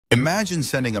Imagine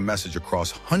sending a message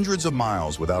across hundreds of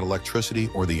miles without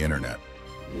electricity or the internet.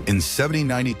 In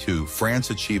 1792, France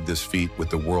achieved this feat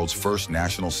with the world's first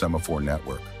national semaphore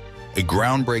network, a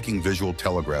groundbreaking visual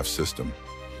telegraph system.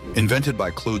 Invented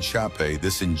by Claude Chappé,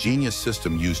 this ingenious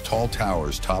system used tall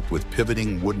towers topped with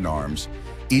pivoting wooden arms,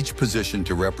 each positioned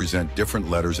to represent different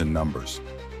letters and numbers.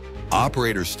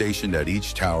 Operators stationed at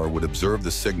each tower would observe the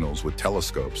signals with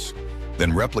telescopes,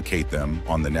 then replicate them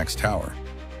on the next tower,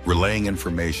 relaying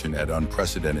information at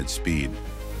unprecedented speed.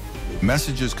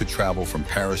 Messages could travel from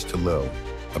Paris to Lille,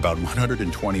 about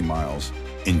 120 miles,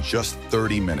 in just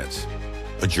 30 minutes,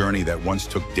 a journey that once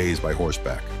took days by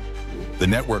horseback. The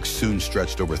network soon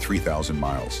stretched over 3,000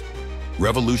 miles,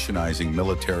 revolutionizing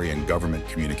military and government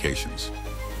communications.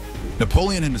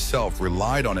 Napoleon himself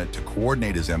relied on it to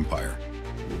coordinate his empire.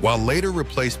 While later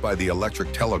replaced by the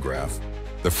electric telegraph,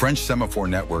 the French semaphore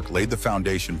network laid the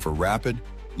foundation for rapid,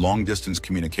 long-distance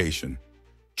communication,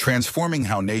 transforming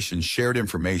how nations shared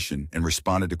information and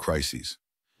responded to crises.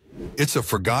 It's a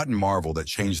forgotten marvel that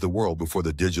changed the world before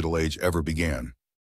the digital age ever began.